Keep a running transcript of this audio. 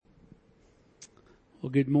Well,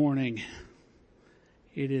 good morning.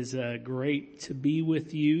 It is great to be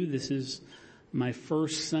with you. This is my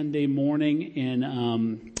first Sunday morning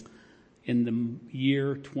in the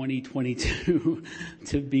year 2022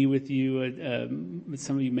 to be with you.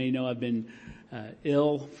 Some of you may know I've been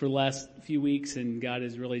ill for the last few weeks, and God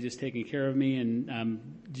has really just taken care of me, and I'm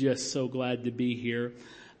just so glad to be here.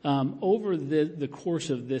 Over the course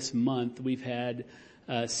of this month, we've had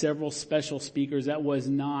several special speakers. That was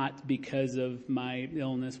not because of my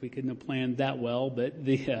illness. We couldn't have planned that well, but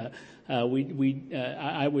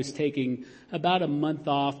I was taking about a month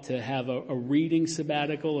off to have a reading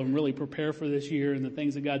sabbatical and really prepare for this year and the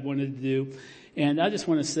things that God wanted to do. And I just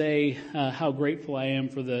want to say how grateful I am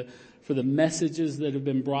for the messages that have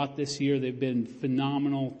been brought this year. They've been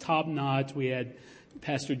phenomenal, top notch. We had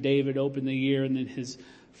Pastor David open the year, and then his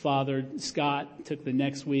father, Scott, took the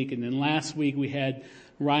next week. And then last week we had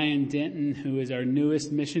Ryan Denton, who is our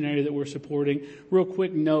newest missionary that we're supporting. Real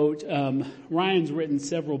quick note, Ryan's written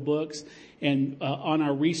several books, and on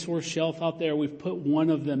our resource shelf out there, we've put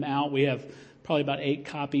one of them out. We have probably about 8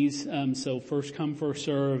 copies, so first come, first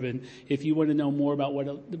serve. And if you want to know more about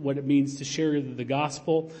what it means to share the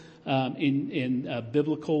gospel in a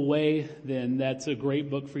biblical way, then that's a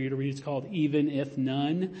great book for you to read. It's called Even If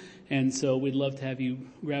None. And so we'd love to have you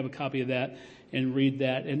grab a copy of that and read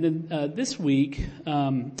that. And then this week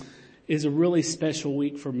is a really special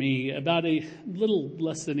week for me. About a little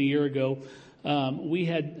less than a year ago, we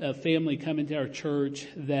had a family come into our church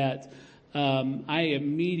that I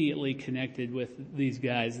immediately connected with these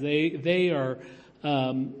guys. They are,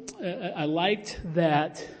 I liked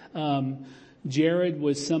that Jared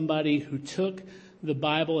was somebody who took the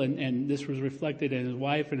Bible, and this was reflected in his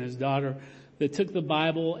wife and his daughter, that took the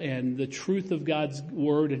Bible and the truth of God's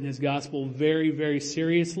Word and His gospel very, very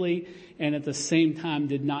seriously, and at the same time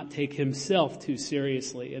did not take himself too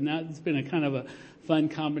seriously. And that's been a kind of a fun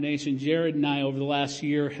combination. Jared and I over the last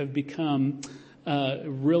year have become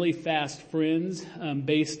really fast friends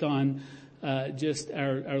based on just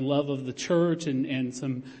our love of the church and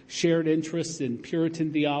some shared interests in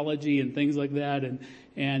Puritan theology and things like that.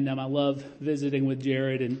 And I love visiting with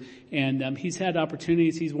Jared, and he's had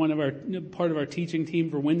opportunities. He's part of our teaching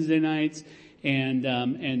team for Wednesday nights, and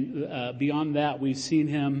beyond that, we've seen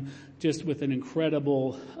him just with an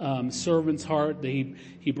incredible servant's heart.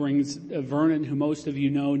 He brings Vernon, who most of you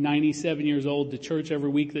know, 97 years old, to church every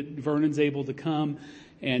week that Vernon's able to come,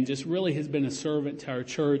 and just really has been a servant to our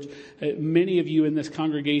church. Many of you in this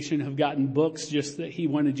congregation have gotten books just that he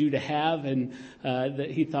wanted you to have and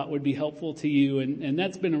that he thought would be helpful to you. And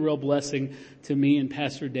that's been a real blessing to me and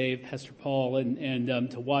Pastor Dave, Pastor Paul,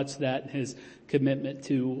 and to watch that, his commitment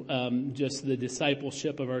to just the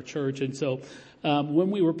discipleship of our church. And so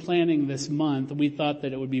when we were planning this month, we thought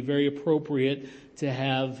that it would be very appropriate to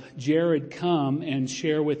have Jared come and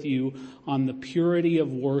share with you on the purity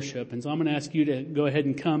of worship. And so I'm going to ask you to go ahead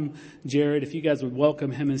and come, Jared, if you guys would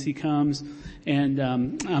welcome him as he comes. And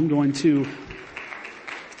I'm going to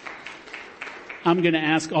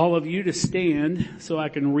ask all of you to stand so I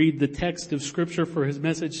can read the text of Scripture for his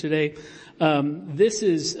message today. This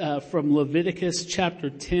is from Leviticus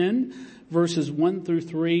chapter 10. Verses 1 through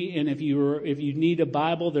 3, and if you need a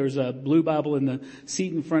Bible, there's a blue Bible in the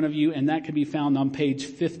seat in front of you, and that can be found on page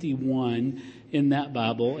 51 in that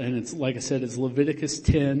Bible. And it's, like I said, it's Leviticus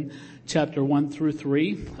 10, chapter 1 through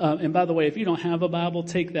 3. And by the way, if you don't have a Bible,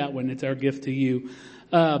 take that one. It's our gift to you.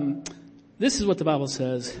 This is what the Bible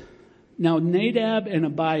says. Now Nadab and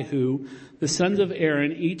Abihu, the sons of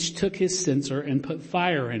Aaron, each took his censer and put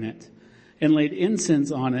fire in it, and laid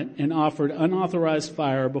incense on it, and offered unauthorized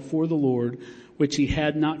fire before the Lord, which he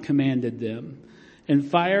had not commanded them. And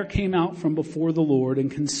fire came out from before the Lord and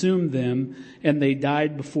consumed them, and they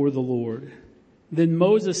died before the Lord. Then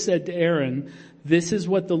Moses said to Aaron, "This is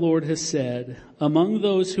what the Lord has said, among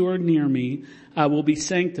those who are near me I will be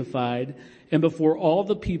sanctified, and before all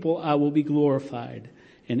the people I will be glorified."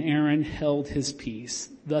 And Aaron held his peace.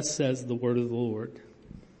 Thus says the word of the Lord.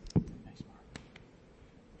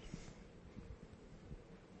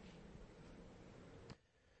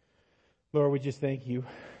 Lord, we just thank you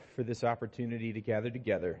for this opportunity to gather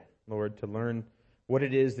together, Lord, to learn what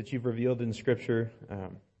it is that you've revealed in Scripture,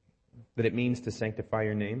 that it means to sanctify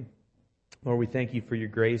your name. Lord, we thank you for your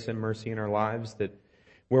grace and mercy in our lives, that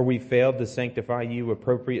where we failed to sanctify you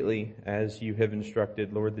appropriately as you have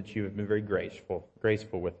instructed, Lord, that you have been very graceful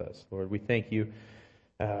with us. Lord, we thank you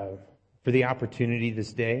for the opportunity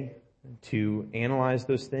this day to analyze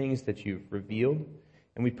those things that you've revealed.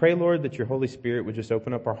 And we pray, Lord, that your Holy Spirit would just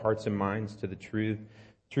open up our hearts and minds to the truths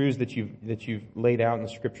that you've laid out in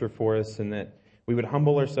the Scripture for us, and that we would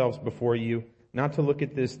humble ourselves before you, not to look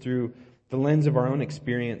at this through the lens of our own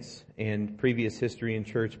experience and previous history in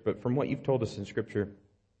church, but from what you've told us in Scripture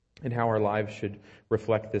and how our lives should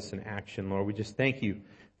reflect this in action, Lord. We just thank you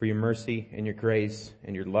for your mercy and your grace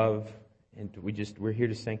and your love, and we're here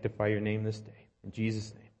to sanctify your name this day. In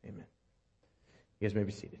Jesus' name, amen. You guys may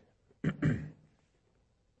be seated.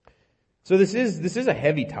 So this is a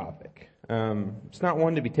heavy topic. It's not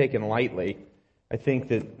one to be taken lightly. I think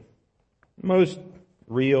that most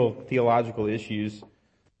real theological issues,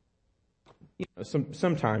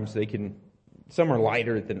 sometimes some are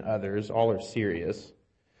lighter than others, all are serious.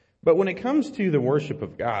 But when it comes to the worship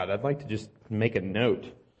of God, I'd like to just make a note,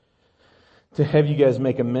 to have you guys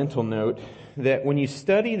make a mental note, that when you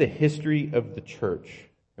study the history of the church,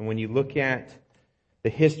 and when you look at the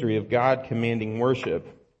history of God commanding worship,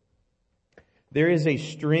 there is a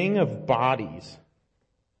string of bodies,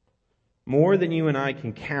 more than you and I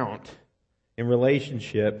can count, in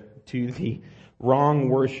relationship to the wrong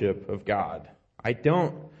worship of God. I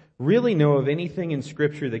don't really know of anything in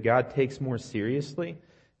Scripture that God takes more seriously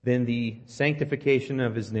than the sanctification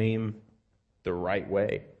of His name the right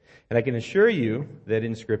way. And I can assure you that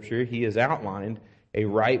in Scripture He has outlined a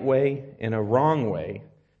right way and a wrong way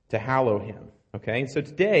to hallow Him. Okay, so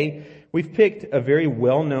today we've picked a very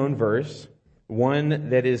well-known verse, one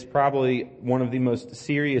that is probably one of the most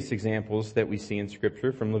serious examples that we see in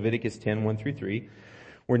Scripture, from Leviticus 10, 1 through 3,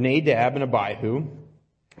 where Nadab and Abihu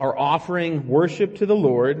are offering worship to the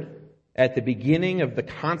Lord at the beginning of the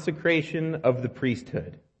consecration of the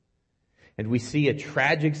priesthood. And we see a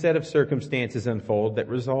tragic set of circumstances unfold that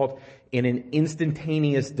result in an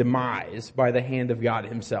instantaneous demise by the hand of God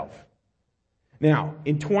Himself. Now,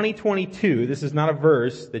 in 2022, this is not a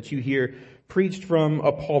verse that you hear preached from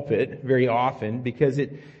a pulpit very often, because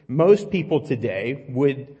most people today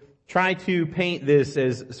would try to paint this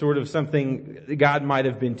as sort of something God might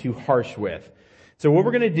have been too harsh with. So what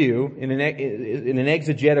we're going to do in an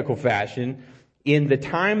exegetical fashion, in the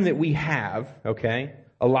time that we have,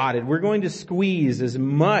 allotted, we're going to squeeze as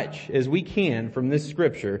much as we can from this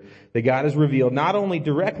Scripture that God has revealed, not only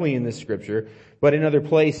directly in this Scripture, but in other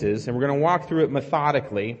places. And we're going to walk through it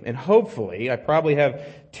methodically, and hopefully, I probably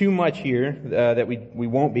have too much here that we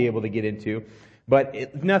won't be able to get into, but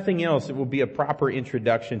if nothing else, it will be a proper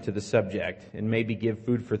introduction to the subject and maybe give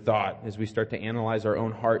food for thought as we start to analyze our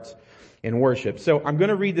own hearts in worship. So I'm going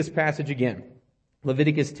to read this passage again.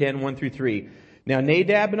 Leviticus 10, 1 through 3. Now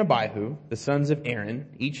Nadab and Abihu, the sons of Aaron,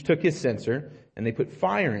 each took his censer, and they put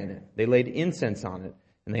fire in it. They laid incense on it,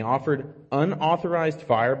 and they offered unauthorized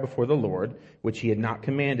fire before the Lord, which He had not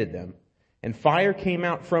commanded them. And fire came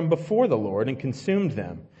out from before the Lord and consumed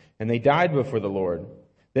them, and they died before the Lord.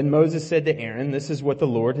 Then Moses said to Aaron, "This is what the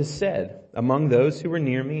Lord has said. Among those who are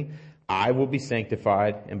near me, I will be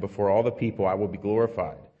sanctified, and before all the people I will be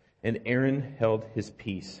glorified." And Aaron held his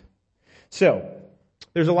peace. So,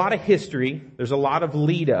 there's a lot of history, there's a lot of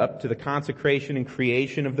lead up to the consecration and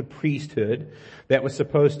creation of the priesthood that was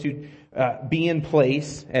supposed to be in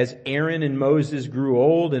place as Aaron and Moses grew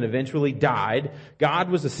old and eventually died. God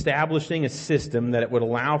was establishing a system that it would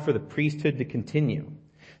allow for the priesthood to continue.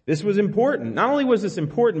 This was important. Not only was this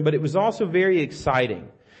important, but it was also very exciting,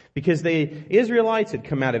 because the Israelites had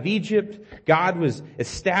come out of Egypt. God was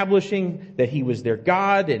establishing that He was their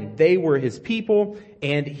God and they were His people,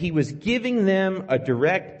 and He was giving them a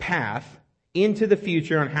direct path into the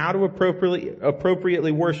future on how to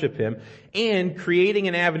appropriately worship Him, and creating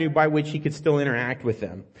an avenue by which He could still interact with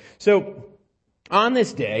them. So, on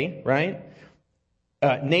this day,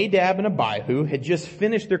 Nadab and Abihu had just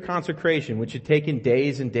finished their consecration, which had taken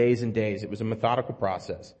days and days and days. It was a methodical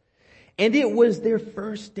process. And it was their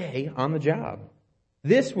first day on the job.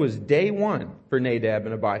 This was day one for Nadab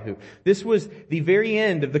and Abihu. This was the very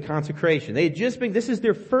end of the consecration. They had this is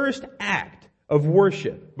their first act of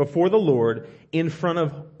worship before the Lord in front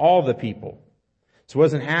of all the people. This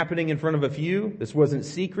wasn't happening in front of a few. This wasn't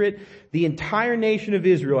secret. The entire nation of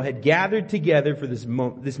Israel had gathered together for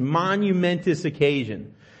this monumentous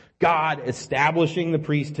occasion. God establishing the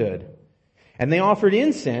priesthood. And they offered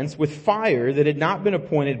incense with fire that had not been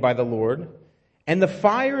appointed by the Lord. And the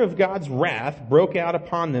fire of God's wrath broke out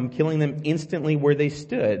upon them, killing them instantly where they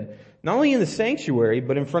stood. Not only in the sanctuary,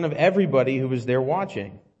 but in front of everybody who was there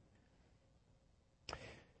watching.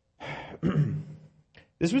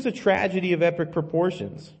 This was a tragedy of epic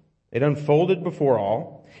proportions. It unfolded before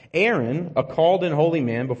all. Aaron, a called and holy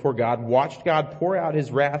man before God, watched God pour out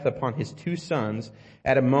His wrath upon his two sons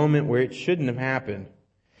at a moment where it shouldn't have happened,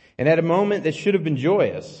 and at a moment that should have been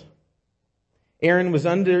joyous. Aaron was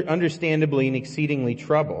understandably and exceedingly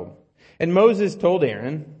troubled. And Moses told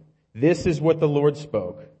Aaron, "This is what the Lord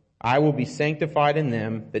spoke. I will be sanctified in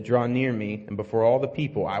them that draw near me, and before all the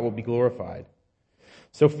people I will be glorified.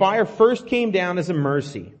 So fire first came down as a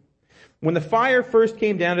mercy. When the fire first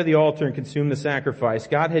came down to the altar and consumed the sacrifice,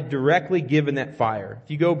 God had directly given that fire.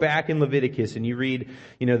 If you go back in Leviticus and you read,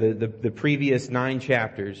 the previous 9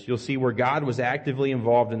 chapters, you'll see where God was actively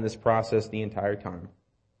involved in this process the entire time.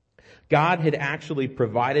 God had actually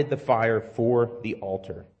provided the fire for the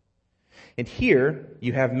altar. And here,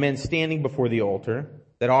 you have men standing before the altar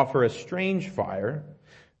that offer a strange fire.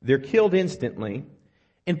 They're killed instantly.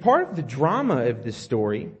 And part of the drama of this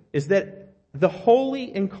story is that the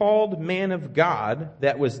holy and called man of God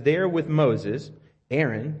that was there with Moses,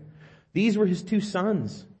 Aaron, these were his 2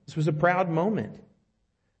 sons. This was a proud moment.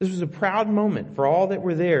 This was a proud moment for all that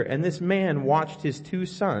were there. And this man watched his 2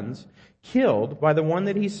 sons killed by the one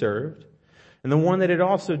that he served and the one that had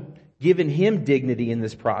also given him dignity in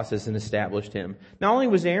this process and established him. Not only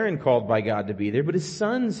was Aaron called by God to be there, but his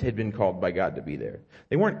sons had been called by God to be there.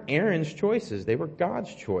 They weren't Aaron's choices. They were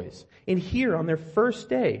God's choice. And here on their first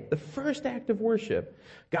day, the first act of worship,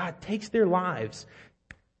 God takes their lives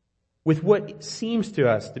with what seems to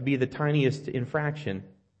us to be the tiniest infraction.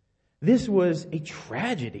 This was a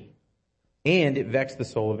tragedy, and it vexed the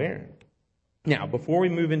soul of Aaron. Now, before we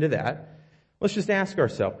move into that, let's just ask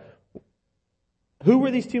ourselves, who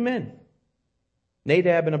were these 2 men?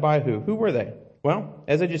 Nadab and Abihu. Who were they? Well,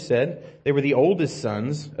 as I just said, they were the oldest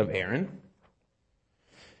sons of Aaron.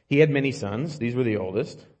 He had many sons. These were the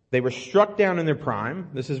oldest. They were struck down in their prime.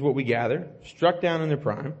 This is what we gather. Struck down in their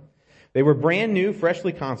prime. They were brand new,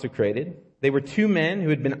 freshly consecrated. They were 2 men who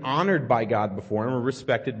had been honored by God before and were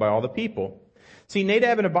respected by all the people. See,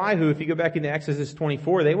 Nadab and Abihu, if you go back into Exodus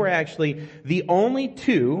 24, they were actually the only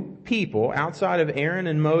 2 people outside of Aaron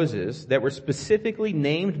and Moses that were specifically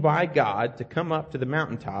named by God to come up to the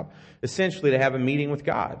mountaintop, essentially to have a meeting with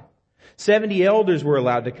God. 70 elders were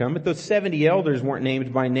allowed to come, but those 70 elders weren't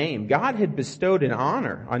named by name. God had bestowed an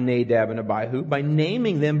honor on Nadab and Abihu by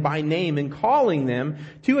naming them by name and calling them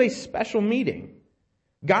to a special meeting.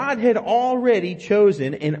 God had already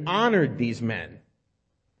chosen and honored these men.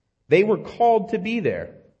 They were called to be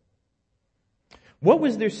there. What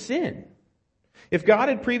was their sin? If God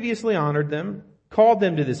had previously honored them, called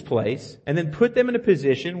them to this place, and then put them in a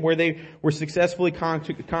position where they were successfully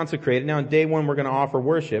consecrated, now on day 1 we're going to offer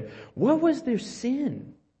worship, what was their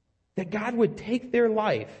sin? That God would take their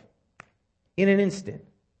life in an instant.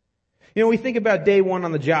 We think about day 1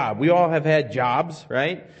 on the job. We all have had jobs,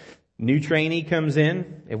 right? New trainee comes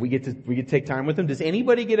in, and we get to take time with them. Does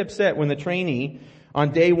anybody get upset when the trainee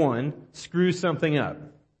on day 1 screws something up?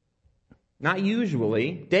 Not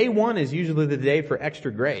usually. Day 1 is usually the day for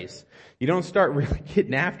extra grace. You don't start really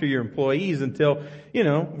getting after your employees until,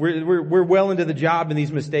 we're well into the job and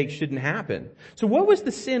these mistakes shouldn't happen. So what was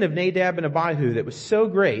the sin of Nadab and Abihu that was so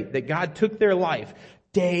great that God took their life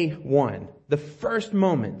day 1? The first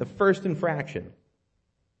moment, the first infraction.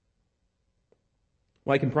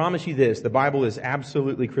 Well, I can promise you this, the Bible is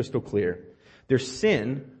absolutely crystal clear. Their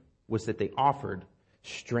sin was that they offered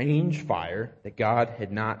strange fire that God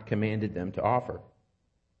had not commanded them to offer.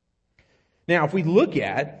 Now, if we look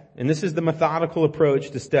at, and this is the methodical approach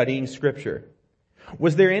to studying Scripture,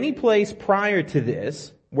 was there any place prior to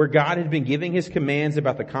this where God had been giving His commands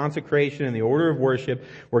about the consecration and the order of worship,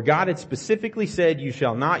 where God had specifically said, you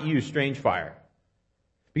shall not use strange fire?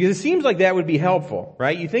 Because it seems like that would be helpful,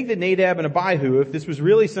 right? You think that Nadab and Abihu, if this was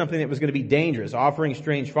really something that was going to be dangerous, offering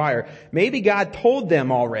strange fire, maybe God told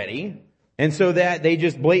them already, and so that they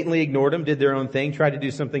just blatantly ignored him, did their own thing, tried to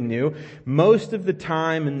do something new. Most of the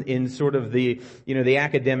time in sort of the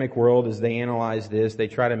academic world, as they analyze this, they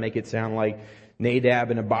try to make it sound like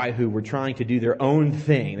Nadab and Abihu were trying to do their own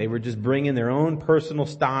thing. They were just bringing their own personal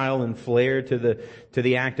style and flair to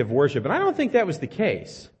the act of worship. And I don't think that was the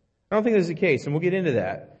case. I don't think that was the case, and we'll get into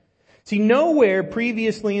that. See, nowhere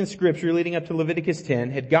previously in Scripture leading up to Leviticus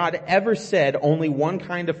 10 had God ever said only one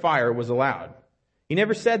kind of fire was allowed. He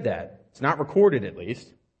never said that. It's not recorded, at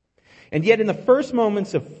least. And yet in the first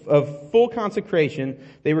moments of full consecration,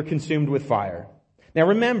 they were consumed with fire. Now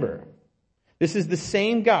remember, this is the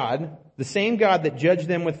same God that judged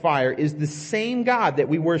them with fire is the same God that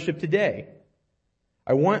we worship today.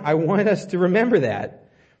 I want us to remember that.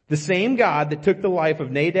 The same God that took the life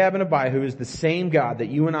of Nadab and Abihu is the same God that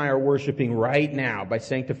you and I are worshiping right now by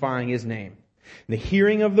sanctifying His name. And the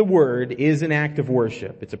hearing of the Word is an act of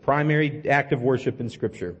worship. It's a primary act of worship in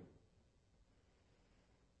Scripture.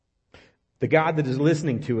 The God that is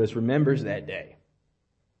listening to us remembers that day.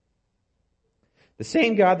 The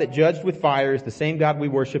same God that judged with fire is the same God we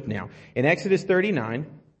worship now. In Exodus 39,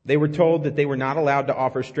 they were told that they were not allowed to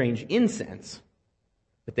offer strange incense.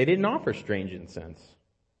 But they didn't offer strange incense.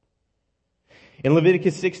 In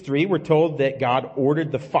Leviticus 6:3, we're told that God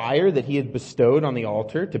ordered the fire that he had bestowed on the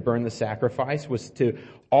altar to burn the sacrifice was to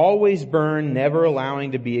always burn, never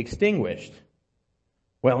allowing to be extinguished.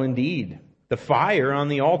 Well, indeed, the fire on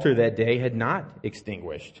the altar that day had not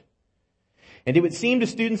extinguished. And it would seem to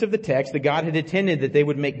students of the text that God had intended that they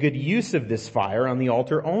would make good use of this fire on the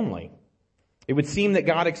altar only. It would seem that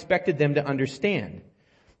God expected them to understand.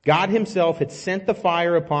 God himself had sent the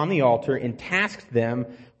fire upon the altar and tasked them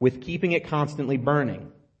with keeping it constantly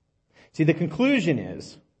burning. See, the conclusion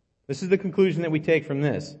is, this is the conclusion that we take from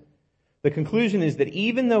this. The conclusion is that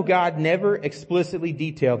even though God never explicitly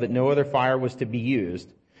detailed that no other fire was to be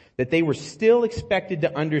used, that they were still expected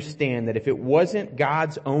to understand that if it wasn't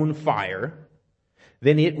God's own fire,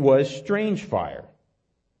 then it was strange fire.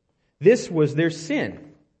 This was their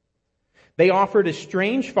sin. They offered a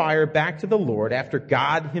strange fire back to the Lord after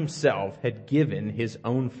God himself had given his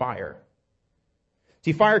own fire.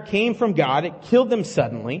 See, fire came from God. It killed them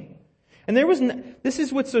suddenly. And this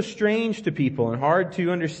is what's so strange to people and hard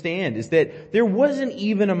to understand, is that there wasn't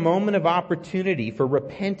even a moment of opportunity for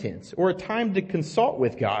repentance or a time to consult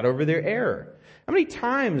with God over their error. How many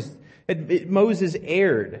times had Moses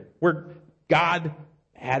erred where God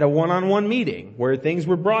had a one-on-one meeting where things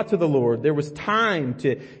were brought to the Lord? There was time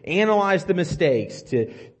to analyze the mistakes,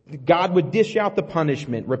 God would dish out the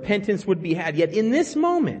punishment, repentance would be had. Yet in this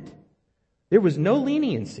moment, there was no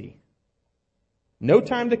leniency. No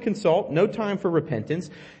time to consult, no time for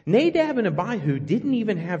repentance. Nadab and Abihu didn't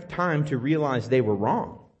even have time to realize they were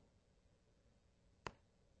wrong.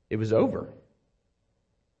 It was over.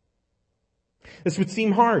 This would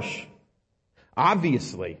seem harsh.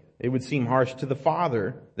 Obviously, it would seem harsh to the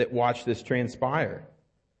father that watched this transpire.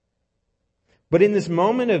 But in this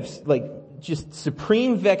moment of just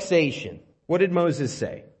supreme vexation, what did Moses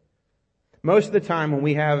say? Most of the time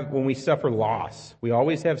when we suffer loss, we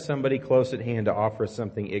always have somebody close at hand to offer us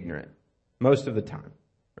something ignorant. Most of the time,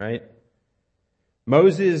 right?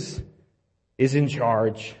 Moses is in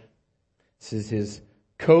charge. This is his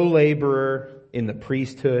co-laborer in the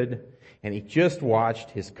priesthood, and he just watched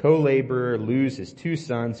his co-laborer lose his two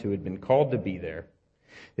sons who had been called to be there.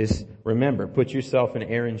 Remember, put yourself in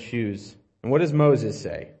Aaron's shoes. And what does Moses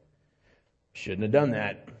say? Shouldn't have done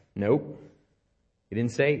that. Nope. He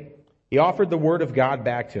didn't say it. He offered the word of God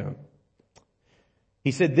back to him.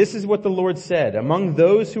 He said, "This is what the Lord said. Among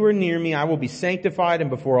those who are near me, I will be sanctified, and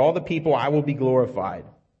before all the people, I will be glorified."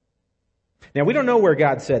 Now, we don't know where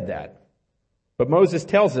God said that, but Moses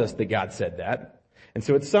tells us that God said that. And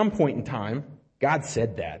so at some point in time, God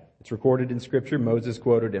said that. It's recorded in Scripture. Moses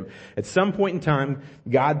quoted him. At some point in time,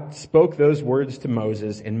 God spoke those words to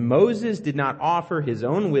Moses, and Moses did not offer his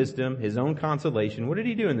own wisdom, his own consolation. What did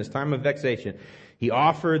he do in this time of vexation? He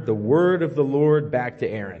offered the word of the Lord back to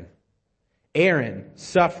Aaron. Aaron,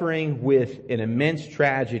 suffering with an immense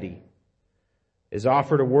tragedy, is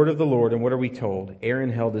offered a word of the Lord, and what are we told?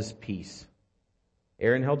 Aaron held his peace.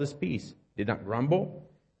 Aaron held his peace. Did not grumble,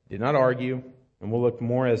 did not argue, and we'll look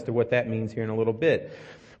more as to what that means here in a little bit.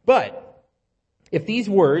 But if these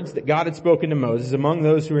words that God had spoken to Moses, among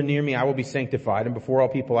those who are near me, I will be sanctified, and before all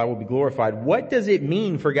people I will be glorified, what does it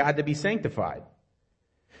mean for God to be sanctified?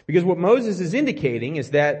 Because what Moses is indicating is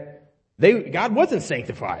that God wasn't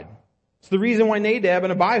sanctified. It's the reason why Nadab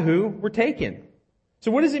and Abihu were taken. So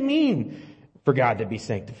what does it mean for God to be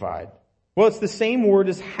sanctified? Well, it's the same word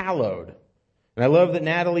as hallowed. And I love that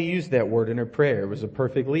Natalie used that word in her prayer. It was a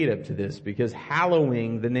perfect lead up to this, because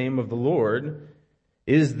hallowing the name of the Lord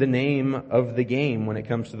is the name of the game when it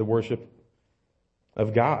comes to the worship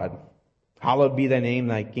of God. Hallowed be thy name,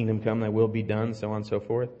 thy kingdom come, thy will be done, so on and so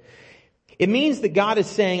forth. It means that God is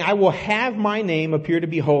saying, I will have my name appear to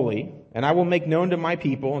be holy, and I will make known to my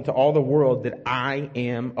people and to all the world that I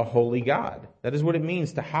am a holy God. That is what it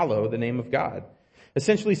means to hallow the name of God.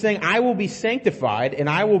 Essentially saying, I will be sanctified and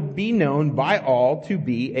I will be known by all to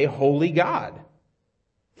be a holy God.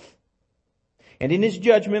 And in his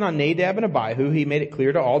judgment on Nadab and Abihu, he made it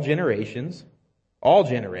clear to all generations,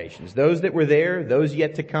 those that were there, those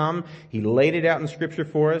yet to come. He laid it out in Scripture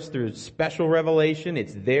for us through special revelation.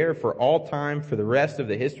 It's there for all time, for the rest of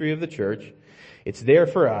the history of the church. It's there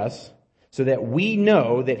for us so that we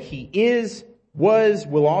know that he is, was,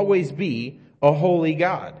 will always be a holy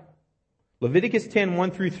God. Leviticus 10,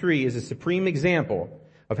 1 through 3 is a supreme example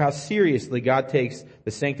of how seriously God takes the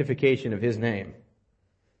sanctification of his name.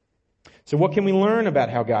 So what can we learn about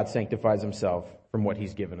how God sanctifies himself from what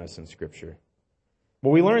he's given us in Scripture?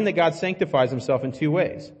 Well, we learn that God sanctifies himself in two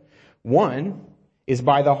ways. One is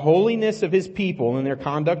by the holiness of his people and their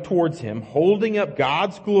conduct towards him, holding up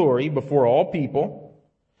God's glory before all people.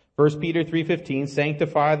 1 Peter 3:15,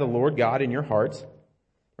 sanctify the Lord God in your hearts.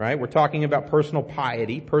 right? We're talking about personal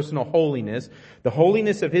piety, personal holiness, the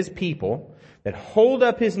holiness of his people that hold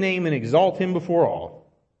up his name and exalt him before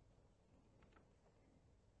all.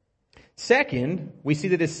 Second, we see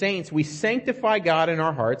that as saints, we sanctify God in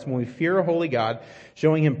our hearts when we fear a holy God,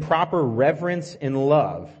 showing him proper reverence and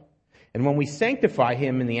love. And when we sanctify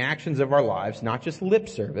him in the actions of our lives, not just lip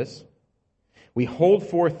service, we hold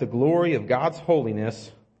forth the glory of God's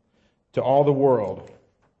holiness to all the world.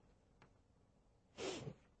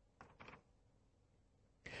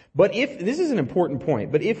 But this is an important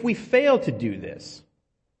point, but if we fail to do this,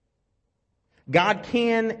 God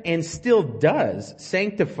can and still does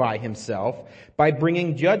sanctify himself by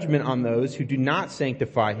bringing judgment on those who do not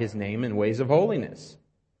sanctify his name in ways of holiness.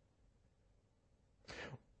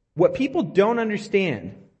 What people don't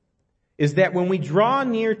understand is that when we draw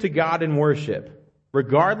near to God in worship,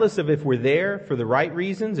 regardless of if we're there for the right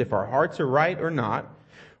reasons, if our hearts are right or not,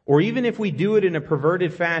 or even if we do it in a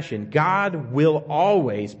perverted fashion, God will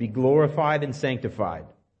always be glorified and sanctified.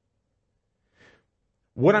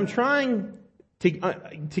 What I'm trying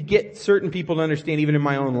to get certain people to understand, even in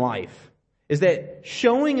my own life, is that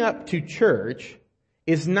showing up to church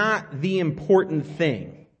is not the important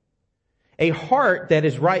thing. A heart that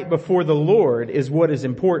is right before the Lord is what is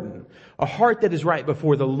important. A heart that is right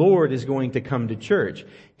before the Lord is going to come to church.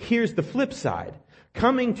 Here's the flip side.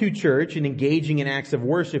 Coming to church and engaging in acts of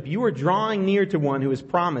worship, you are drawing near to one who has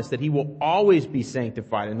promised that he will always be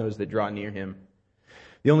sanctified in those that draw near him.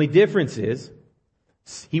 The only difference is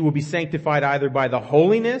he will be sanctified either by the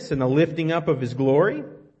holiness and the lifting up of his glory,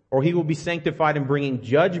 or he will be sanctified in bringing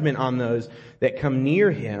judgment on those that come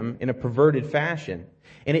near him in a perverted fashion.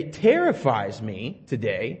 And it terrifies me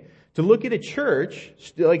today to look at a church,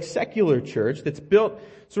 like secular church, that's built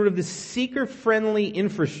sort of this seeker-friendly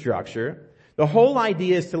infrastructure. The whole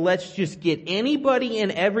idea is to let's just get anybody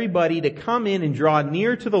and everybody to come in and draw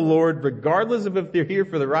near to the Lord, regardless of if they're here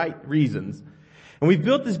for the right reasons. And we've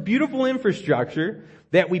built this beautiful infrastructure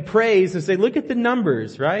that we praise and say, look at the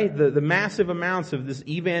numbers, right? The massive amounts of this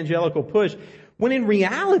evangelical push. When in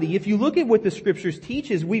reality, if you look at what the scriptures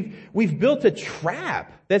teaches, we've built a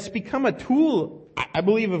trap that's become a tool, I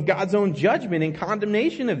believe, of God's own judgment and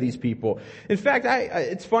condemnation of these people. In fact,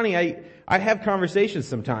 it's funny, I have conversations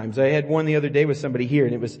sometimes. I had one the other day with somebody here,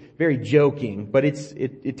 and it was very joking, but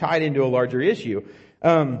it tied into a larger issue.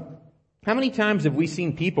 How many times have we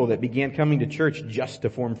seen people that began coming to church just to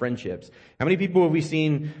form friendships? How many people have we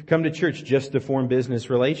seen come to church just to form business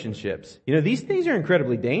relationships? You know, these things are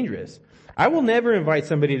incredibly dangerous. I will never invite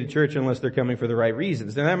somebody to church unless they're coming for the right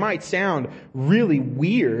reasons. And that might sound really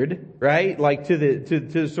weird, right? Like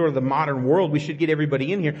to sort of the modern world, we should get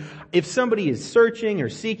everybody in here. If somebody is searching or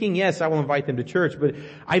seeking, yes, I will invite them to church. But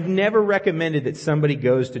I've never recommended that somebody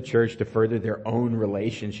goes to church to further their own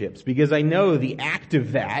relationships, because I know the act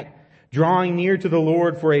of that, drawing near to the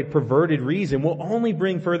Lord for a perverted reason, will only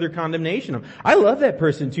bring further condemnation. I love that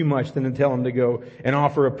person too much than to tell him to go and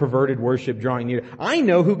offer a perverted worship drawing near. I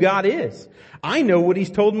know who God is. I know what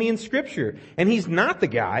he's told me in scripture. And he's not the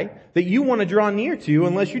guy that you want to draw near to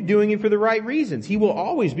unless you're doing it for the right reasons. He will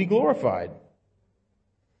always be glorified.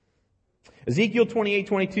 Ezekiel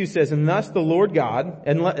 28:22 says, and thus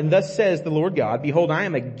says the Lord God, behold, I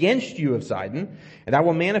am against you of Sidon, and I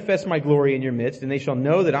will manifest my glory in your midst, and they shall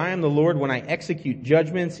know that I am the Lord when I execute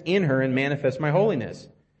judgments in her and manifest my holiness.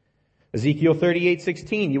 Ezekiel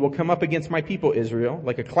 38:16, you will come up against my people Israel,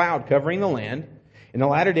 like a cloud covering the land. In the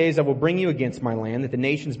latter days I will bring you against my land, that the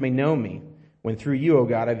nations may know me, when through you, O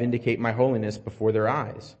God, I vindicate my holiness before their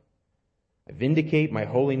eyes. I vindicate my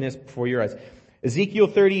holiness before your eyes. Ezekiel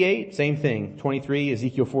 38, same thing. 23,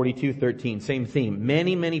 Ezekiel 42:13, same theme.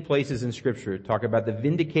 Many, many places in scripture talk about the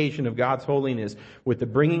vindication of God's holiness with the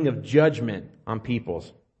bringing of judgment on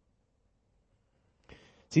peoples.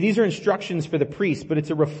 See, these are instructions for the priests, but it's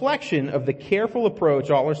a reflection of the careful approach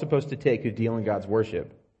all are supposed to take who deal in God's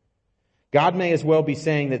worship. God may as well be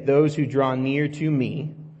saying that those who draw near to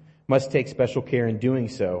me must take special care in doing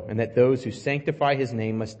so, and that those who sanctify his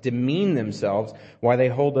name must demean themselves while they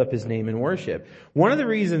hold up his name in worship. One of the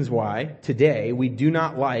reasons why today we do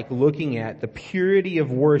not like looking at the purity of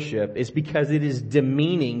worship is because it is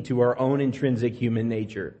demeaning to our own intrinsic human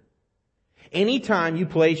nature. Anytime you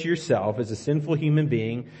place yourself as a sinful human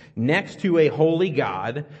being next to a holy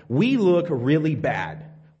God, we look really bad.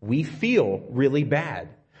 We feel really bad.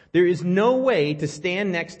 There is no way to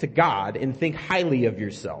stand next to God and think highly of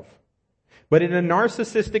yourself. But in a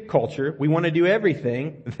narcissistic culture, we want to do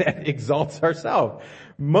everything that exalts ourselves.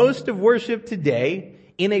 Most of worship today,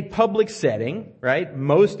 in a public setting, right?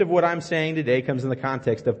 Most of what I'm saying today comes in the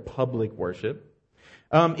context of public worship,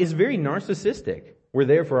 is very narcissistic. We're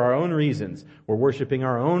there for our own reasons. We're worshiping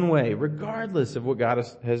our own way, regardless of what God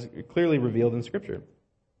has clearly revealed in Scripture.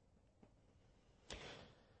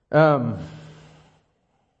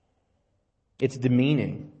 It's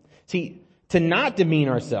demeaning. See, to not demean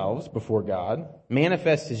ourselves before God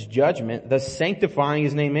manifests His judgment, thus sanctifying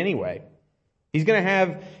His name anyway. He's gonna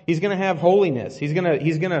have holiness. His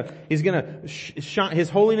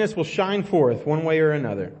holiness will shine forth one way or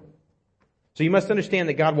another. So you must understand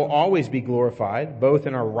that God will always be glorified, both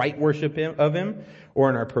in our right worship of Him or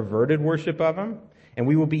in our perverted worship of Him. And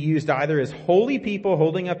we will be used either as holy people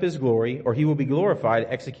holding up His glory, or He will be glorified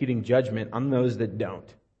executing judgment on those that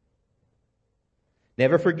don't.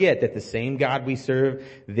 Never forget that the same God we serve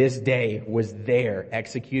this day was there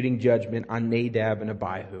executing judgment on Nadab and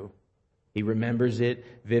Abihu. He remembers it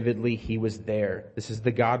vividly. He was there. This is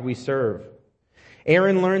the God we serve.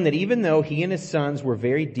 Aaron learned that even though he and his sons were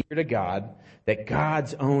very dear to God, that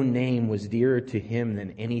God's own name was dearer to him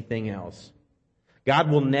than anything else. God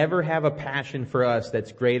will never have a passion for us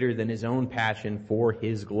that's greater than His own passion for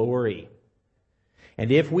His glory.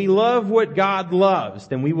 And if we love what God loves,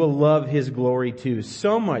 then we will love His glory too,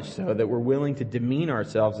 so much so that we're willing to demean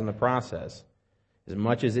ourselves in the process, as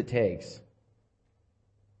much as it takes.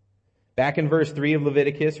 Back in verse 3 of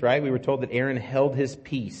Leviticus, right, we were told that Aaron held his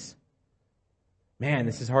peace. Man,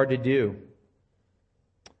 this is hard to do.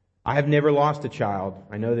 I have never lost a child.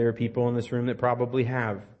 I know there are people in this room that probably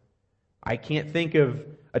have. I can't think of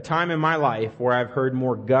a time in my life where I've heard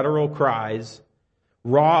more guttural cries,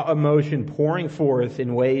 raw emotion pouring forth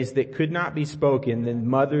in ways that could not be spoken than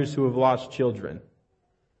mothers who have lost children,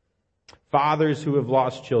 fathers who have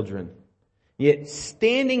lost children. Yet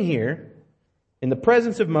standing here in the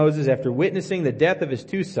presence of Moses after witnessing the death of his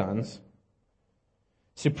two sons,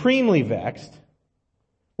 supremely vexed,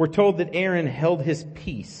 we're told that Aaron held his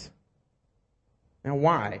peace. Now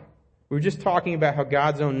why? We were just talking about how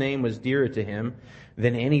God's own name was dearer to him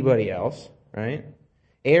than anybody else, right?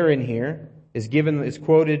 Aaron here is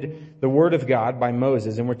quoted the word of God by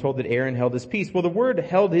Moses, and we're told that Aaron held his peace. Well, the word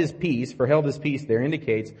held his peace there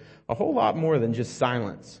indicates a whole lot more than just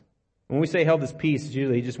silence. When we say held his peace, it's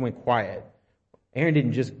usually he just went quiet. Aaron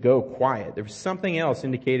didn't just go quiet. There was something else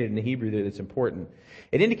indicated in the Hebrew there that's important.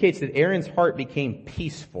 It indicates that Aaron's heart became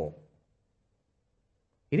peaceful.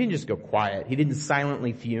 He didn't just go quiet. He didn't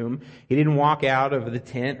silently fume. He didn't walk out of the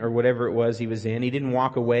tent or whatever it was he was in. He didn't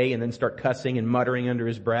walk away and then start cussing and muttering under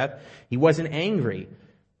his breath. He wasn't angry.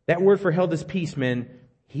 That word for held his peace meant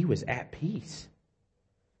he was at peace.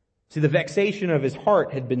 See, the vexation of his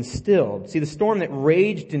heart had been stilled. See, the storm that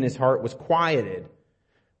raged in his heart was quieted.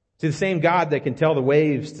 See, the same God that can tell the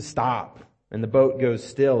waves to stop and the boat goes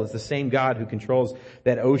still is the same God who controls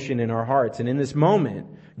that ocean in our hearts. And in this moment,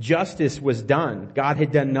 justice was done. God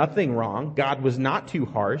had done nothing wrong. God was not too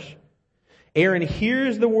harsh. Aaron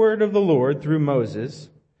hears the word of the Lord through Moses.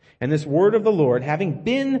 And this word of the Lord, having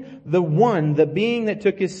been the being that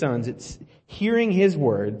took his sons, it's hearing his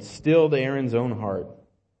word stilled Aaron's own heart.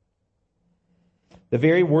 The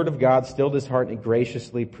very word of God stilled his heart and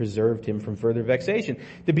graciously preserved him from further vexation.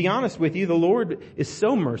 To be honest with you, the Lord is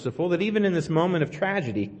so merciful that even in this moment of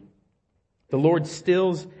tragedy, the Lord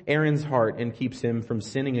stills Aaron's heart and keeps him from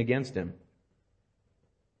sinning against him.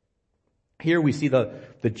 Here we see the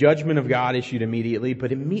judgment of God issued immediately,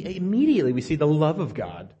 but immediately we see the love of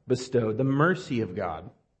God bestowed, the mercy of God.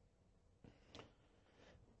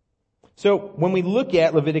 So when we look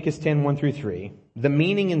at Leviticus 10:1-3, the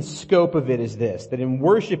meaning and scope of it is this, that in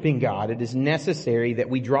worshiping God, it is necessary that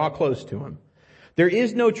we draw close to Him. There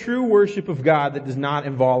is no true worship of God that does not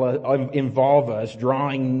involve us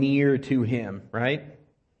drawing near to Him, right?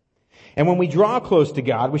 And when we draw close to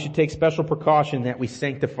God, we should take special precaution that we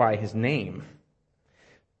sanctify His name.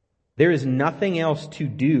 There is nothing else to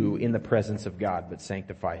do in the presence of God but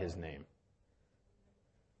sanctify His name.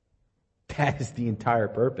 That is the entire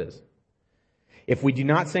purpose. If we do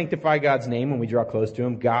not sanctify God's name when we draw close to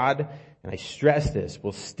Him, God, and I stress this,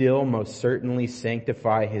 will still most certainly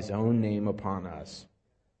sanctify His own name upon us.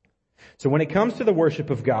 So when it comes to the worship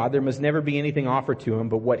of God, there must never be anything offered to Him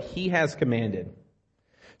but what He has commanded.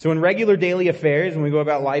 So in regular daily affairs, when we go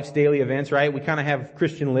about life's daily events, right, we kind of have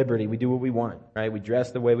Christian liberty. We do what we want, right? We dress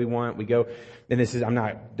the way we want. We go, and there's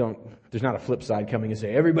not a flip side coming and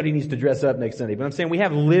say, everybody needs to dress up next Sunday. But I'm saying we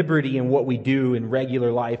have liberty in what we do in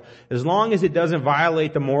regular life. As long as it doesn't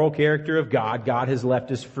violate the moral character of God, God has left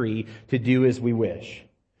us free to do as we wish.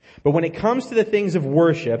 But when it comes to the things of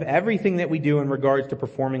worship, everything that we do in regards to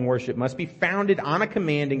performing worship must be founded on a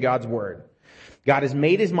command in God's Word. God has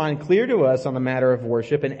made his mind clear to us on the matter of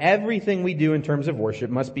worship, and everything we do in terms of worship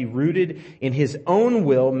must be rooted in his own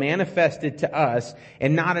will manifested to us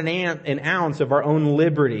and not an ounce of our own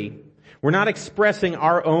liberty. We're not expressing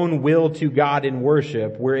our own will to God in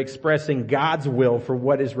worship. We're expressing God's will for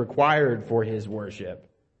what is required for his worship.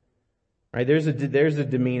 Right? There's a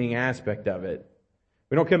demeaning aspect of it.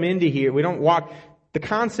 We don't come into here, we don't walk. The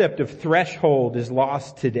concept of threshold is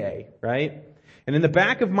lost today, right? And in the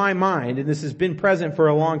back of my mind, and this has been present for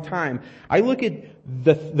a long time, I look at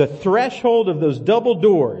the threshold of those double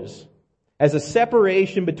doors as a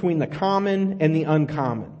separation between the common and the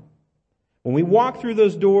uncommon. When we walk through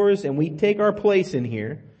those doors and we take our place in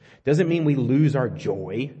here, doesn't mean we lose our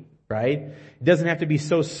joy, right? It doesn't have to be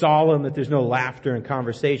so solemn that there's no laughter and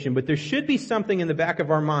conversation, but there should be something in the back of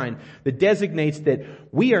our mind that designates that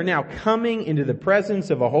we are now coming into the presence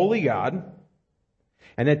of a holy God,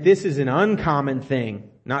 and that this is an uncommon thing,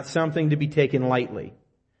 not something to be taken lightly.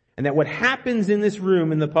 And that what happens in this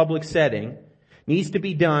room in the public setting needs to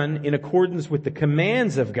be done in accordance with the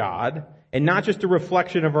commands of God and not just a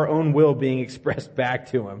reflection of our own will being expressed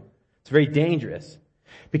back to him. It's very dangerous.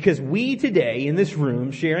 Because we today in this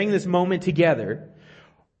room, sharing this moment together,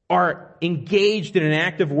 are engaged in an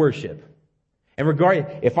act of worship. And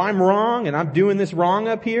if I'm wrong and I'm doing this wrong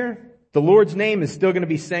up here, the Lord's name is still going to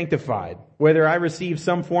be sanctified, whether I receive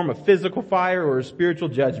some form of physical fire or spiritual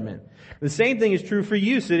judgment. The same thing is true for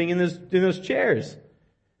you sitting in those chairs.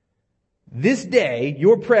 This day,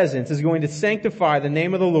 your presence is going to sanctify the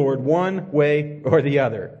name of the Lord one way or the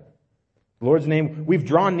other. The Lord's name, we've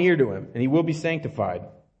drawn near to him, and he will be sanctified.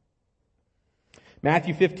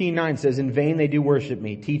 Matthew 15:9 says, "In vain they do worship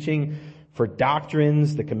me, teaching for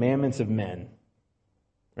doctrines the commandments of men."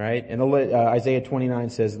 Right? And Isaiah 29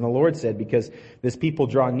 says, "And the Lord said, because this people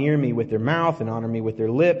draw near me with their mouth and honor me with their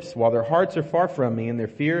lips, while their hearts are far from me, and their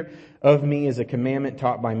fear of me is a commandment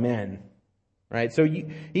taught by men." Right? So he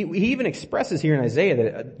even expresses here in Isaiah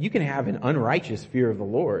that you can have an unrighteous fear of the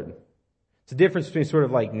Lord. It's the difference between sort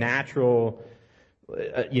of like natural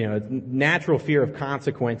fear of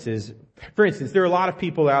consequences. For instance, there are a lot of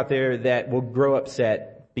people out there that will grow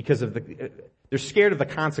upset because of they're scared of the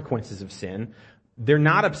consequences of sin. They're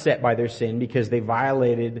not upset by their sin because they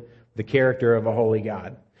violated the character of a holy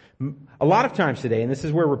God. A lot of times today, and this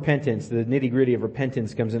is where repentance, the nitty-gritty of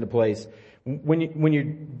repentance comes into place. When you're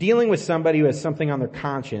dealing with somebody who has something on their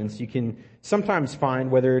conscience, you can sometimes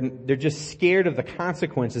find whether they're just scared of the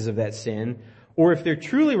consequences of that sin, or if they're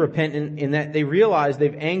truly repentant in that they realize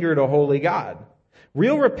they've angered a holy God.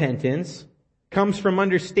 Real repentance comes from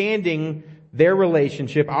understanding their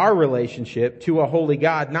relationship, our relationship to a holy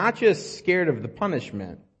God, not just scared of the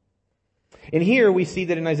punishment. And here we see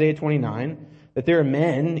that in Isaiah 29, that there are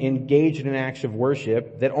men engaged in acts of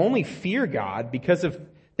worship that only fear God because of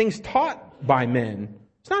things taught by men.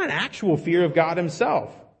 It's not an actual fear of God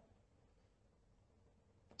himself.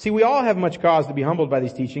 See, we all have much cause to be humbled by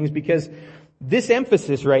these teachings because this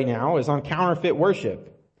emphasis right now is on counterfeit worship.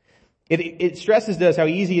 It stresses to us how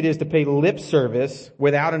easy it is to pay lip service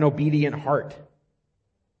without an obedient heart.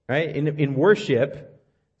 Right? In worship,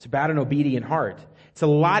 it's about an obedient heart. It's a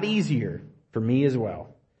lot easier for me as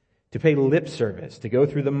well to pay lip service, to go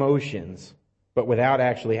through the motions, but without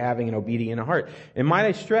actually having an obedient heart. And might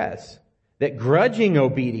I stress that grudging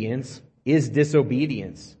obedience is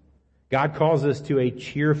disobedience. God calls us to a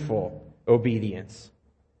cheerful obedience.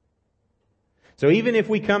 So even if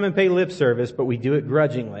we come and pay lip service, but we do it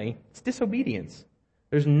grudgingly, it's disobedience.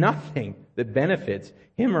 There's nothing that benefits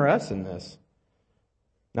him or us in this.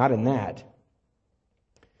 Not in that.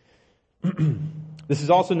 This is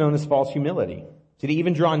also known as false humility. See, to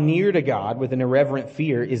even draw near to God with an irreverent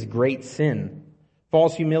fear is great sin.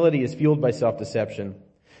 False humility is fueled by self-deception.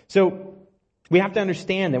 So we have to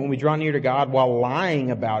understand that when we draw near to God while lying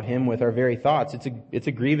about him with our very thoughts, it's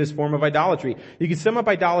a grievous form of idolatry. You can sum up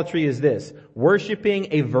idolatry as this: worshiping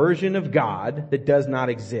a version of God that does not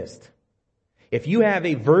exist. If you have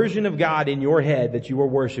a version of God in your head that you are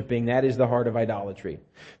worshiping, that is the heart of idolatry.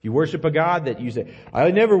 If you worship a God that you say, I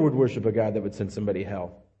never would worship a God that would send somebody to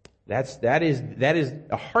hell, that is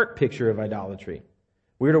a heart picture of idolatry.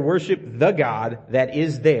 We're to worship the God that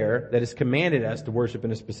is there, that has commanded us to worship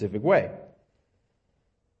in a specific way.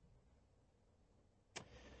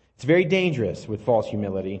 It's very dangerous with false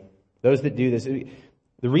humility. Those that do this,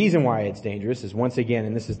 the reason why it's dangerous is, once again,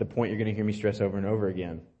 and this is the point you're going to hear me stress over and over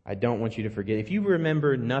again, I don't want you to forget. If you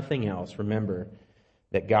remember nothing else, remember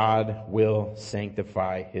that God will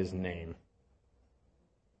sanctify his name.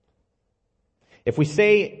 If we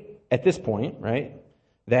say at this point, right,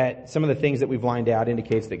 that some of the things that we've lined out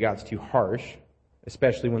indicates that God's too harsh,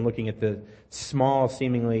 especially when looking at the small,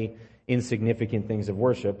 seemingly insignificant things of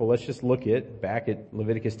worship. Well, let's just look back at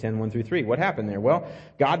Leviticus 10, 1 through 3. What happened there? Well,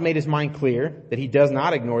 God made his mind clear that he does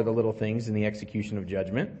not ignore the little things in the execution of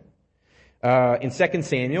judgment. In 2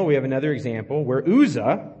 Samuel, we have another example where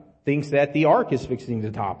Uzzah thinks that the ark is fixing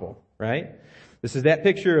to topple, right? This is that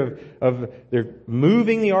picture of they're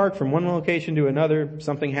moving the ark from one location to another.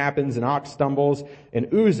 Something happens, an ox stumbles,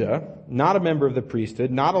 and Uzzah, not a member of the priesthood,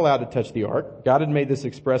 not allowed to touch the ark. God had made this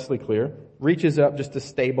expressly clear. Reaches up just to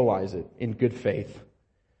stabilize it in good faith.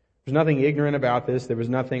 There's nothing ignorant about this. There was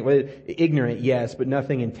nothing, ignorant, yes, but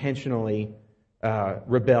nothing intentionally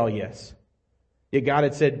rebellious. Yet God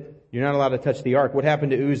had said, you're not allowed to touch the ark. What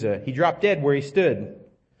happened to Uzzah? He dropped dead where he stood.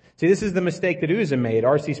 See, this is the mistake that Uzzah made.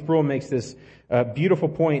 R.C. Sproul makes this beautiful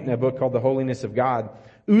point in a book called The Holiness of God.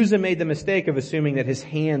 Uzzah made the mistake of assuming that his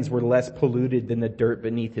hands were less polluted than the dirt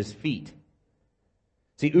beneath his feet.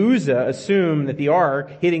 See, Uzzah assumed that the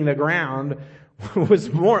ark hitting the ground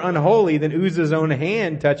was more unholy than Uzzah's own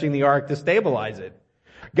hand touching the ark to stabilize it.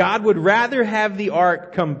 God would rather have the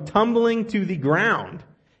ark come tumbling to the ground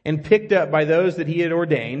and picked up by those that he had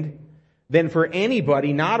ordained than for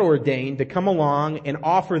anybody not ordained to come along and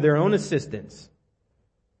offer their own assistance.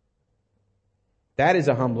 That is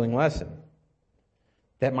a humbling lesson.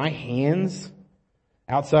 That my hands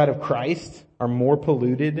outside of Christ are more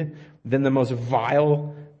polluted than the most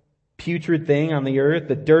vile, putrid thing on the earth.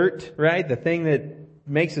 The dirt, right? The thing that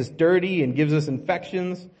makes us dirty and gives us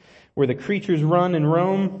infections, where the creatures run and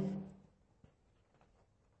roam.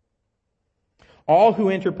 All who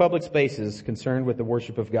enter public spaces concerned with the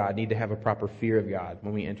worship of God need to have a proper fear of God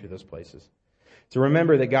when we enter those places. So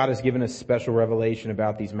remember that God has given us special revelation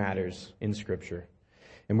about these matters in Scripture.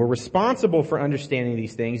 And we're responsible for understanding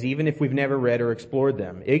these things even if we've never read or explored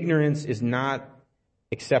them. Ignorance is not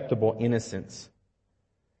acceptable innocence.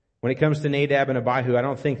 When it comes to Nadab and Abihu, I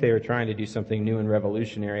don't think they were trying to do something new and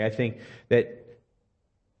revolutionary. I think that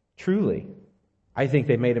truly, I think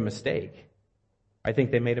they made a mistake.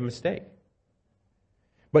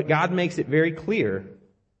 But God makes it very clear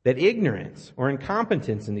that ignorance or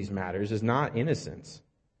incompetence in these matters is not innocence.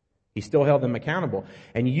 He still held them accountable.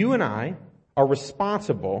 And you and I are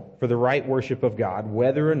responsible for the right worship of God,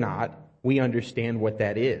 whether or not we understand what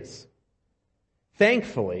that is.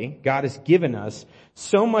 Thankfully, God has given us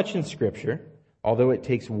so much in Scripture, although it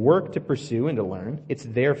takes work to pursue and to learn, it's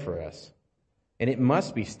there for us. And it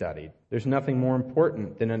must be studied. There's nothing more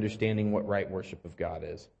important than understanding what right worship of God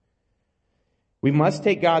is. We must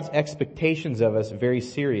take God's expectations of us very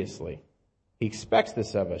seriously. He expects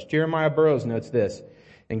this of us. Jeremiah Burroughs notes this.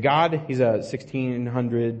 And God, he was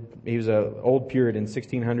an old Puritan,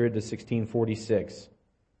 1600 to 1646.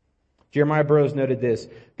 Jeremiah Burroughs noted this.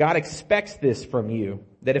 God expects this from you,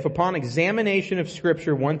 that if upon examination of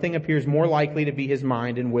Scripture one thing appears more likely to be his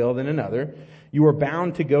mind and will than another, you are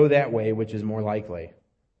bound to go that way which is more likely.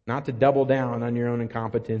 Not to double down on your own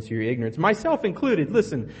incompetence or your ignorance. Myself included,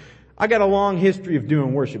 listen, I got a long history of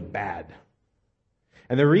doing worship bad.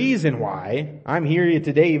 And the reason why I'm here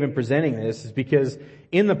today even presenting this is because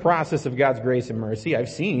in the process of God's grace and mercy, I've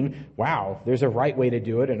seen, wow, there's a right way to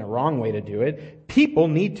do it and a wrong way to do it. People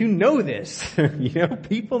need to know this.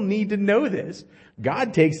 People need to know this.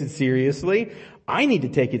 God takes it seriously. I need to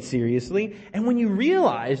take it seriously. And when you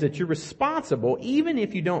realize that you're responsible, even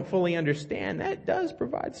if you don't fully understand, that does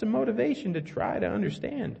provide some motivation to try to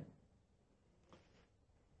understand.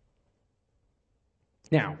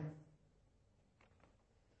 Now,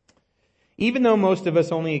 even though most of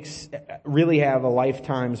us only really have a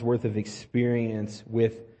lifetime's worth of experience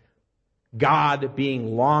with God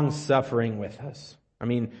being long-suffering with us. I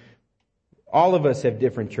mean, all of us have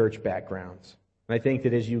different church backgrounds. And I think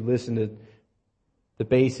that as you listen to the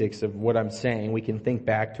basics of what I'm saying, we can think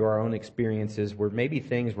back to our own experiences where maybe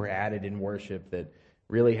things were added in worship that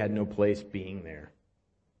really had no place being there.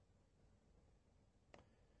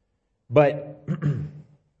 But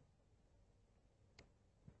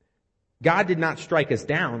God did not strike us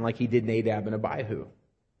down like he did Nadab and Abihu.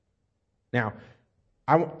 Now,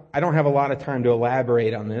 I don't have a lot of time to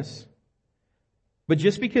elaborate on this, but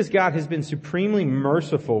just because God has been supremely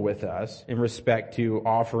merciful with us in respect to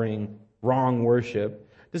offering wrong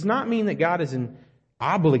worship does not mean that God is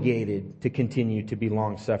obligated to continue to be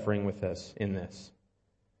long-suffering with us in this.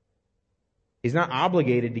 He's not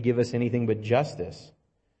obligated to give us anything but justice.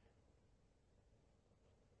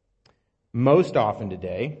 Most often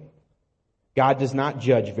today, God does not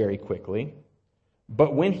judge very quickly,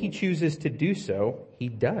 but when he chooses to do so, he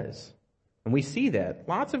does. And we see that.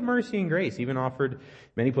 Lots of mercy and grace, even offered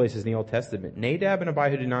many places in the Old Testament. Nadab and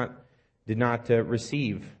Abihu did not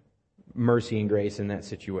receive mercy and grace in that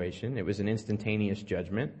situation. It was an instantaneous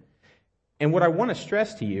judgment. And what I want to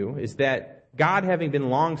stress to you is that God, having been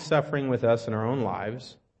long-suffering with us in our own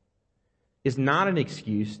lives, is not an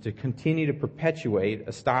excuse to continue to perpetuate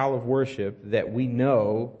a style of worship that we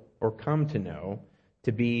know or come to know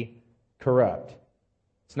to be corrupt.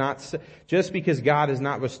 It's not just because God has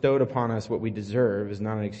not bestowed upon us what we deserve is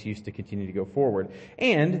not an excuse to continue to go forward.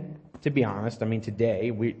 And to be honest, I mean,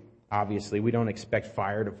 today we don't expect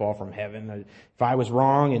fire to fall from heaven. If I was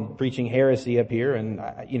wrong in preaching heresy up here, and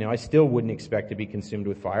I still wouldn't expect to be consumed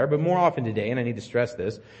with fire. But more often today, and I need to stress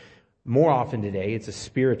this, more often today it's a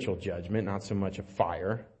spiritual judgment, not so much a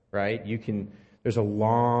fire. Right? There's a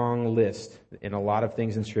long list and a lot of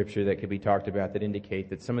things in Scripture that could be talked about that indicate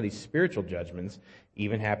that some of these spiritual judgments,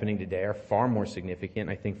 even happening today, are far more significant,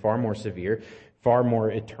 I think far more severe, far more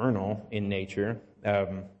eternal in nature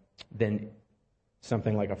than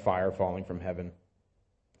something like a fire falling from heaven.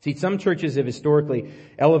 See, some churches have historically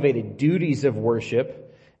elevated duties of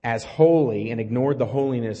worship as holy and ignored the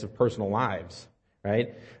holiness of personal lives,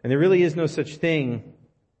 right? And there really is no such thing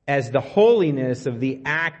as the holiness of the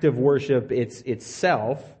act of worship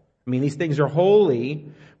itself. I mean, these things are holy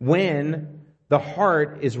when the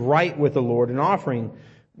heart is right with the Lord and offering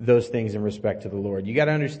those things in respect to the Lord. You got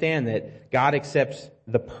to understand that God accepts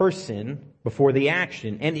the person before the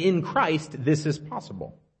action, and in Christ this is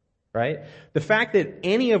possible, right? The fact that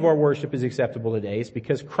any of our worship is acceptable today is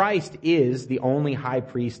because Christ is the only high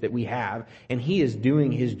priest that we have, and he is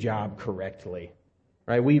doing his job correctly,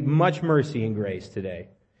 right? We have much mercy and grace today.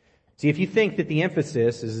 See, if you think that the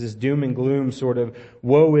emphasis is this doom and gloom sort of,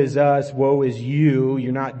 woe is us, woe is you,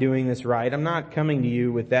 you're not doing this right, I'm not coming to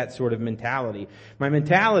you with that sort of mentality. My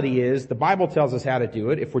mentality is, the Bible tells us how to do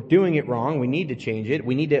it. If we're doing it wrong, we need to change it.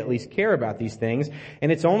 We need to at least care about these things.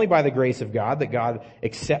 And it's only by the grace of God that God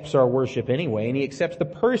accepts our worship anyway, and he accepts the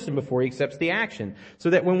person before he accepts the action. So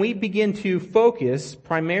that when we begin to focus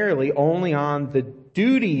primarily only on the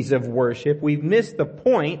duties of worship, we've missed the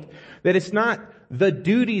point that it's not the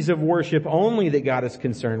duties of worship only that God is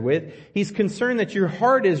concerned with. He's concerned that your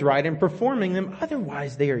heart is right in performing them.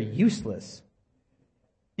 Otherwise, they are useless.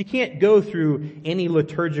 You can't go through any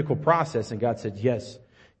liturgical process and God said, yes,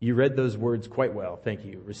 you read those words quite well. Thank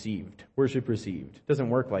you. Received. Worship received. It doesn't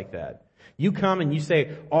work like that. You come and you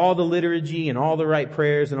say all the liturgy and all the right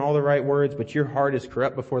prayers and all the right words, but your heart is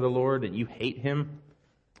corrupt before the Lord and you hate him.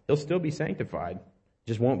 He'll still be sanctified. It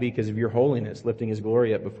just won't be because of your holiness, lifting his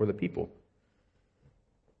glory up before the people.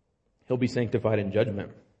 He'll be sanctified in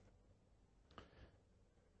judgment.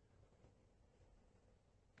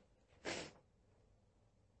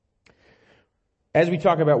 As we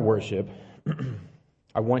talk about worship,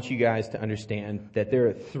 I want you guys to understand that there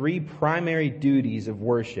are three primary duties of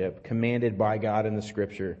worship commanded by God in the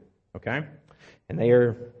Scripture. Okay? And they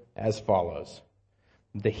are as follows.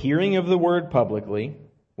 The hearing of the word publicly,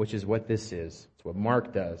 which is what this is. It's what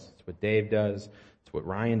Mark does. It's what Dave does. It's what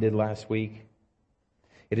Ryan did last week.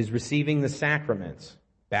 It is receiving the sacraments,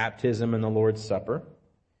 baptism and the Lord's Supper,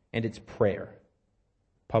 and it's prayer,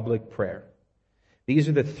 public prayer. These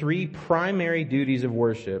are the three primary duties of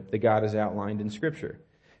worship that God has outlined in Scripture.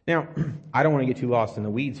 Now, I don't want to get too lost in the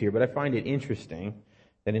weeds here, but I find it interesting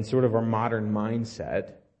that in sort of our modern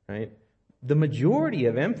mindset, right, the majority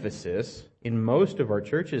of emphasis in most of our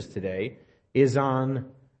churches today is on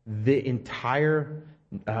the entire,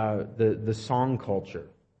 the song culture,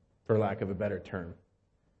 for lack of a better term.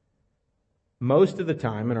 Most of the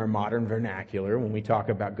time in our modern vernacular, when we talk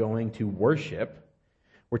about going to worship,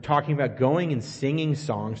 we're talking about going and singing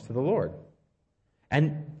songs to the Lord.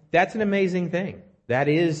 And that's an amazing thing. That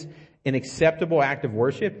is an acceptable act of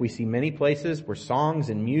worship. We see many places where songs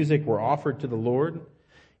and music were offered to the Lord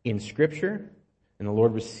in Scripture, and the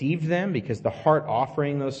Lord received them because the heart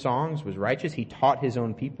offering those songs was righteous. He taught his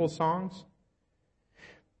own people songs.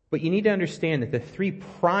 But you need to understand that the three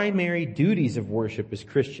primary duties of worship as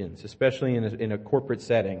Christians, especially in a corporate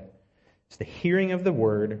setting, is the hearing of the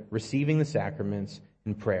word, receiving the sacraments,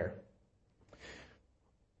 and prayer.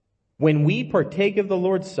 When we partake of the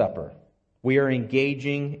Lord's Supper, we are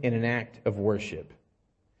engaging in an act of worship.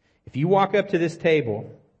 If you walk up to this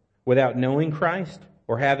table without knowing Christ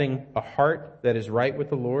or having a heart that is right with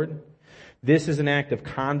the Lord, this is an act of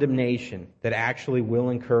condemnation that actually will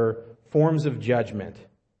incur forms of judgment.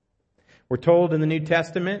 We're told in the New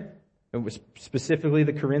Testament, specifically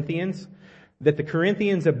the Corinthians, that the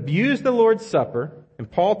Corinthians abused the Lord's Supper, and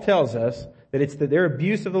Paul tells us that their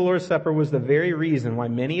abuse of the Lord's Supper was the very reason why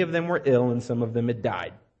many of them were ill and some of them had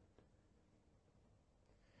died.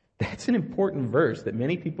 That's an important verse that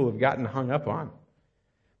many people have gotten hung up on.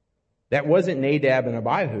 That wasn't Nadab and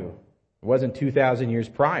Abihu. It wasn't 2,000 years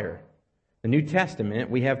prior. the New Testament,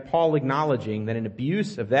 we have Paul acknowledging that an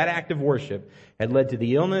abuse of that act of worship had led to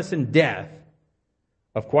the illness and death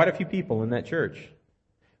of quite a few people in that church.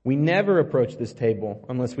 We never approach this table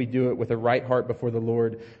unless we do it with a right heart before the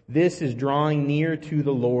Lord. This is drawing near to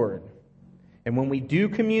the Lord. And when we do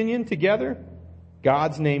communion together,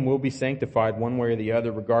 God's name will be sanctified one way or the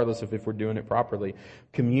other, regardless of if we're doing it properly.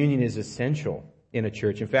 Communion is essential in a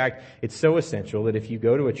church. In fact, it's so essential that if you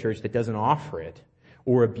go to a church that doesn't offer it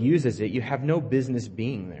or abuses it, you have no business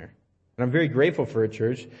being there. And I'm very grateful for a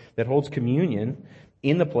church that holds communion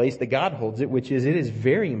in the place that God holds it, which is, it is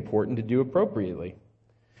very important to do appropriately.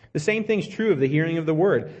 The same thing's true of the hearing of the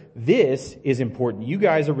word. This is important. You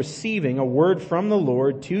guys are receiving a word from the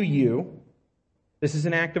Lord to you. This is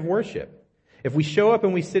an act of worship. If we show up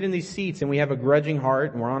and we sit in these seats and we have a grudging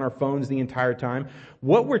heart and we're on our phones the entire time,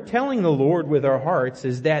 what we're telling the Lord with our hearts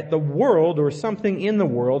is that the world or something in the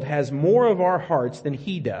world has more of our hearts than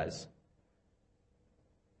He does.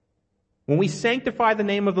 When we sanctify the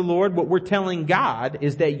name of the Lord, what we're telling God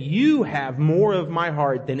is that you have more of my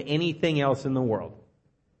heart than anything else in the world.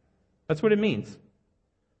 That's what it means.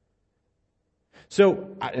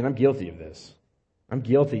 So, and I'm guilty of this. I'm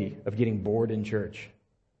guilty of getting bored in church.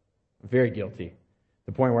 I'm very guilty. To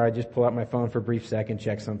the point where I just pull out my phone for a brief second,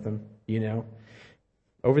 check something,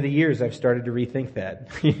 Over the years, I've started to rethink that,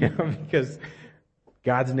 because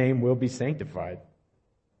God's name will be sanctified.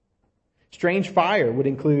 Strange fire would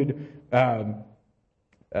include, for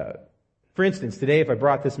instance, today if I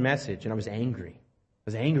brought this message and I was angry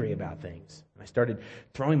about things, I started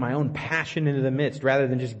throwing my own passion into the midst rather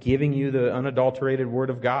than just giving you the unadulterated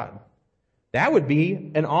Word of God. That would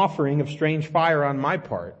be an offering of strange fire on my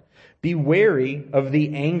part. Be wary of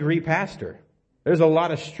the angry pastor. There's a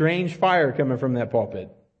lot of strange fire coming from that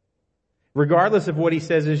pulpit, regardless of what he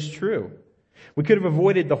says is true. We could have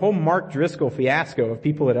avoided the whole Mark Driscoll fiasco if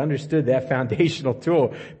people had understood that foundational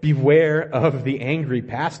tool. Beware of the angry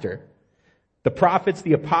pastor. The prophets,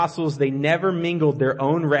 the apostles, they never mingled their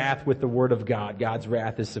own wrath with the Word of God. God's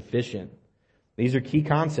wrath is sufficient. These are key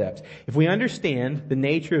concepts. If we understand the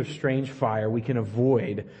nature of strange fire, we can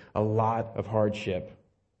avoid a lot of hardship.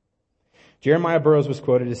 Jeremiah Burroughs was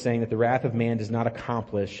quoted as saying that the wrath of man does not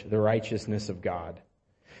accomplish the righteousness of God.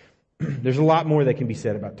 There's a lot more that can be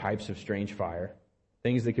said about types of strange fire,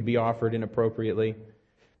 things that could be offered inappropriately.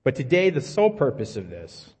 But today, the sole purpose of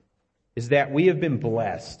this is that we have been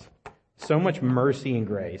blessed so much mercy and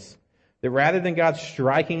grace that rather than God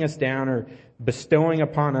striking us down or bestowing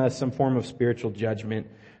upon us some form of spiritual judgment,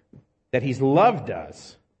 that He's loved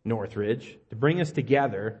us, Northridge, to bring us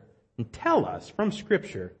together and tell us from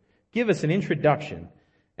Scripture, give us an introduction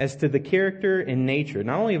as to the character and nature,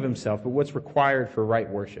 not only of Himself, but what's required for right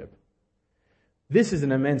worship. This is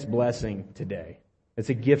an immense blessing today. It's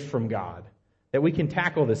a gift from God that we can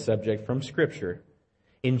tackle this subject from Scripture,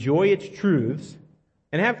 enjoy its truths,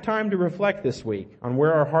 and have time to reflect this week on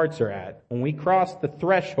where our hearts are at when we cross the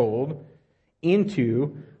threshold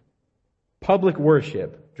into public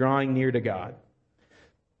worship, drawing near to God.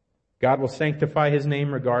 God will sanctify His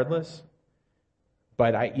name regardless,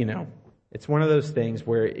 but it's one of those things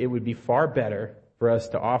where it would be far better for us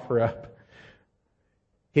to offer up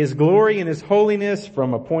His glory and His holiness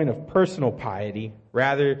from a point of personal piety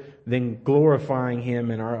rather than glorifying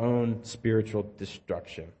Him in our own spiritual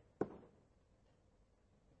destruction.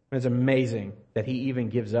 It's amazing that He even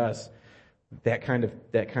gives us that kind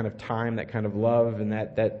of time, that kind of love, and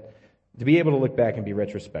that to be able to look back and be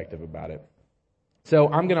retrospective about it. So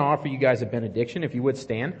I'm going to offer you guys a benediction. If you would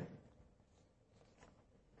stand.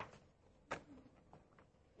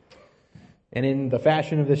 And in the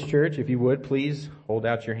fashion of this church, if you would, please hold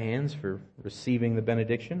out your hands for receiving the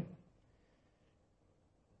benediction.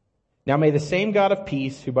 Now may the same God of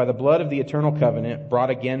peace, who by the blood of the eternal covenant brought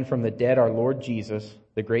again from the dead our Lord Jesus,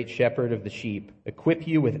 the great shepherd of the sheep, equip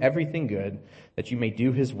you with everything good, that you may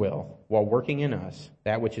do His will, while working in us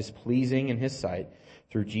that which is pleasing in His sight,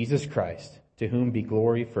 through Jesus Christ, to whom be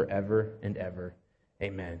glory forever and ever.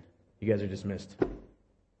 Amen. You guys are dismissed.